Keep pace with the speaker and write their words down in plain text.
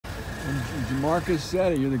And Jamarcus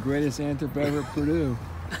said it. You're the greatest Anthrop ever at Purdue.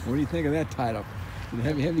 What do you think of that title? Is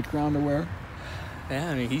it a heavy crown to wear? Yeah,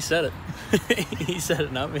 I mean, he said it. He said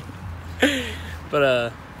it, not me.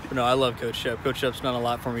 But no, I love Coach Shep. Coach Shep's done a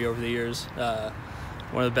lot for me over the years.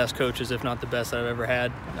 One of the best coaches, if not the best, that I've ever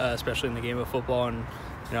had, especially in the game of football, and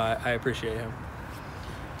I appreciate him.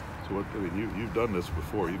 So you've done this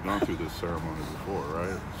before. You've gone through this ceremony before,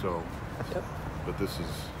 right? So, yep. But this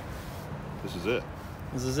is it.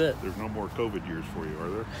 This is it. There's no more COVID years for you, are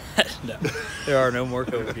there? No, there are no more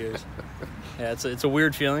COVID years. Yeah, it's a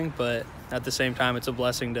weird feeling, but at the same time, it's a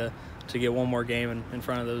blessing to get one more game in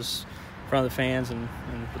front of the fans and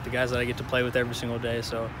with the guys that I get to play with every single day.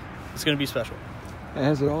 So it's going to be special.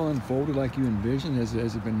 Has it all unfolded like you envisioned? Has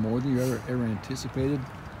it been more than you ever anticipated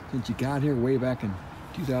since you got here way back in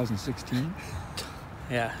 2016?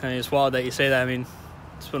 Yeah, I mean, it's wild that you say that. I mean,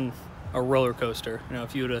 it's been a roller coaster.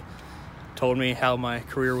 If you would have told me how my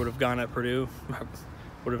career would have gone at Purdue, I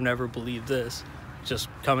would have never believed this. Just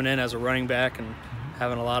coming in as a running back and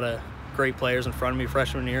having a lot of great players in front of me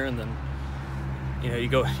freshman year, and then you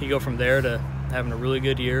go from there to having a really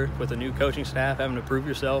good year with a new coaching staff, having to prove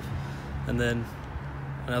yourself, and then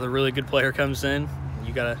another really good player comes in.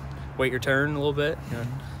 You got to wait your turn a little bit,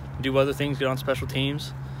 do other things, get on special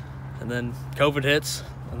teams, and then COVID hits,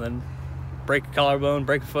 and then break a collarbone,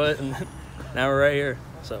 break a foot, and now we're right here.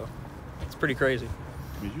 So it's pretty crazy.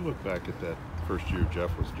 I mean, you look back at that first year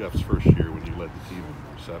Jeff's first year when you led the team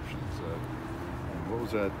in receptions. What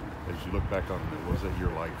was that, as you look back on it, what was that year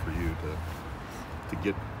like for you to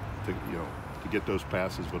get those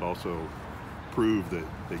passes, but also prove that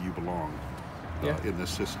you belong in this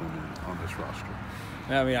system and on this roster?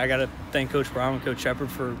 I mean, I got to thank Coach Brown and Coach Shepard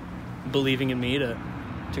for believing in me to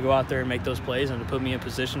go out there and make those plays and to put me in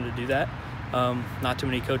position to do that. Not too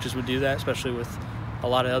many coaches would do that, especially with a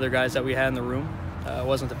lot of other guys that we had in the room.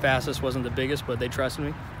 Wasn't the fastest, wasn't the biggest, but they trusted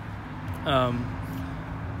me.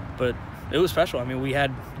 But it was special. I mean, we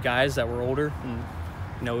had guys that were older, and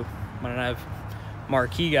might not have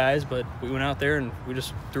marquee guys, but we went out there and we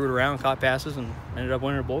just threw it around, caught passes, and ended up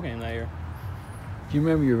winning a bowl game that year. Do you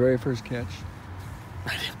remember your very first catch?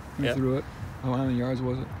 I did. You threw it? How many yards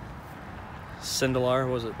was it? Sindelar,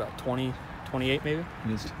 was it about 20, 28 maybe?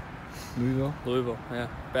 It's Louisville? Louisville, yeah.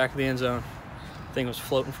 Back of the end zone. Thing was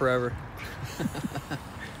floating forever.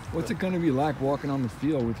 What's it going to be like walking on the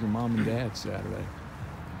field with your mom and dad Saturday?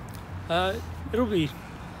 It'll be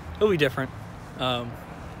different. I'm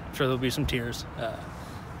sure there'll be some tears.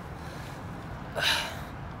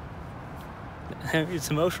 It's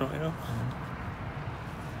emotional,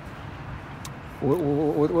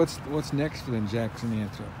 What's next for them, Jackson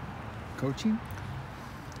Anthrop? Coaching?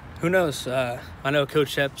 Who knows? I know Coach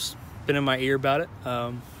Shep's been in my ear about it.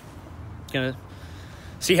 Gonna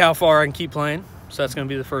see how far I can keep playing. So that's gonna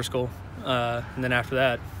be the first goal, and then after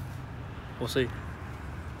that, we'll see.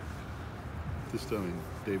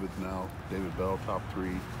 David Bell, top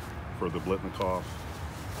 3 for the Blitnikoff.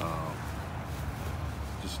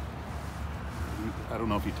 I don't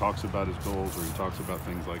know if he talks about his goals or he talks about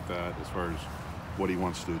things like that as far as what he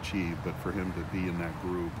wants to achieve, but for him to be in that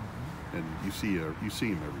group, and you see him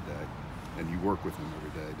every day, and you work with him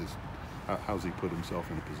every day. How's he put himself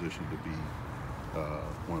in a position to be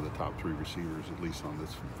one of the top 3 receivers, at least on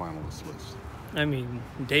this finalist list? I mean,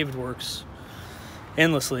 David works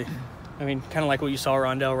endlessly. I mean, kind of like what you saw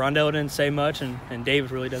Rondell. Rondell didn't say much, and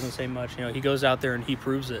David really doesn't say much. He goes out there and he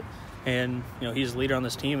proves it. And, he's the leader on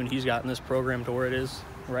this team, and he's gotten this program to where it is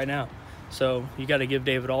right now. So you got to give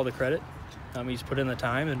David all the credit. He's put in the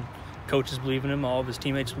time, and coaches believe in him. All of his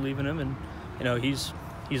teammates believe in him. And, he's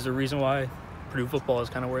the reason why Purdue football is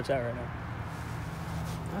kind of where it's at right now.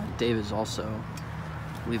 David's also,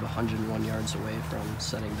 I believe, 101 yards away from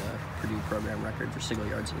setting the Purdue program record for single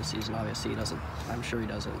yards in a season. Obviously, I'm sure he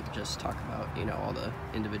doesn't just talk about, all the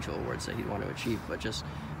individual awards that he'd want to achieve, but just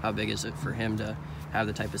how big is it for him to have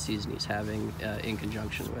the type of season he's having in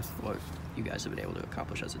conjunction with what you guys have been able to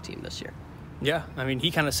accomplish as a team this year? Yeah, I mean,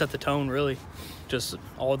 he kind of set the tone, really. Just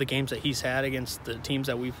all the games that he's had against the teams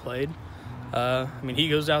that we've played. I mean, he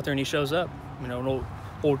goes out there and he shows up. An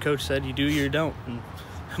old coach said, you do, you don't. And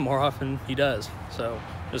more often he does. So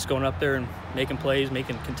just going up there and making plays,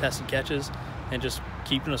 making contested catches, and just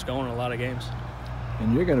keeping us going in a lot of games.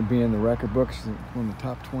 And you're going to be in the record books, one of the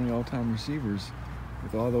top 20 all-time receivers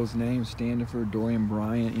with all those names: Standiford, Dorian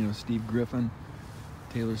Bryant, Steve Griffin,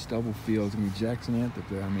 Taylor Stubblefield. I mean, Jackson Anthrop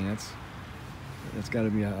there. I mean, that's got to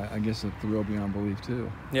be, I guess, a thrill beyond belief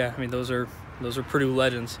too. Yeah, I mean, those are Purdue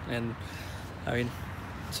legends, and I mean,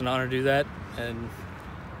 it's an honor to do that, and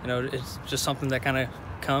it's just something that kind of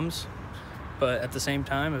comes. But at the same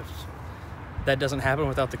time, that doesn't happen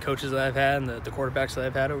without the coaches that I've had and the quarterbacks that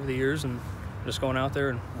I've had over the years, and just going out there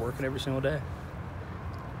and working every single day.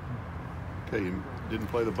 Okay, you didn't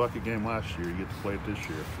play the bucket game last year. You get to play it this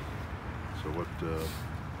year. So what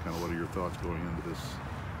are your thoughts going into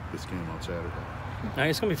this game on Saturday? I think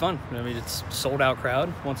it's gonna be fun. I mean, it's sold out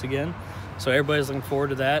crowd once again, so everybody's looking forward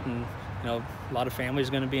to that. And a lot of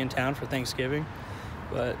families going to be in town for Thanksgiving.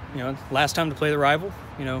 But last time to play the rival.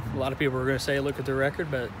 A lot of people are going to say look at their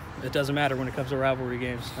record, but it doesn't matter when it comes to rivalry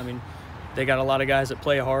games. I mean, they got a lot of guys that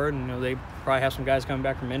play hard, and they probably have some guys coming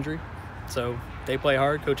back from injury, so they play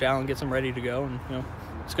hard. Coach Allen gets them ready to go, and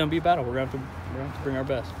it's going to be a battle. We're going to have to bring our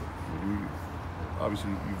best.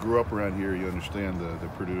 Obviously, you grew up around here. You understand the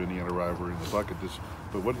Purdue-Indiana rivalry and the bucket.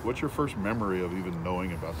 But what's your first memory of even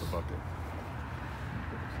knowing about the bucket?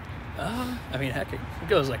 I mean, heck, it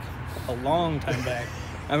goes like a long time back.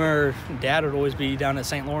 I remember Dad would always be down at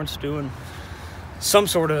St. Lawrence doing some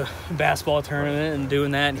sort of basketball tournament and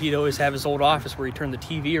doing that. And he'd always have his old office where he turned the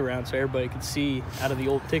TV around so everybody could see out of the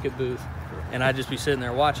old ticket booth. And I'd just be sitting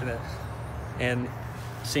there watching it and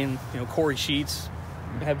seeing, Corey Sheets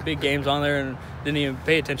have big games on there, and didn't even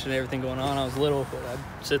pay attention to everything going on. I was little, but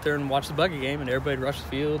I'd sit there and watch the bucket game, and everybody'd rush the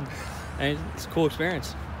field. And it's a cool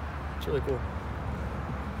experience. It's really cool.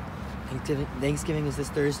 Thanksgiving is this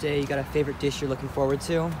Thursday. You got a favorite dish you're looking forward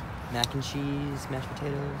to? Mac and cheese, mashed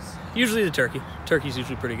potatoes? Usually the turkey. Turkey's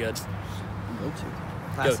usually pretty good. Go-to.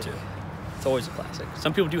 Go-to. It's always a classic.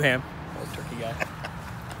 Some people do ham. I'm a turkey guy.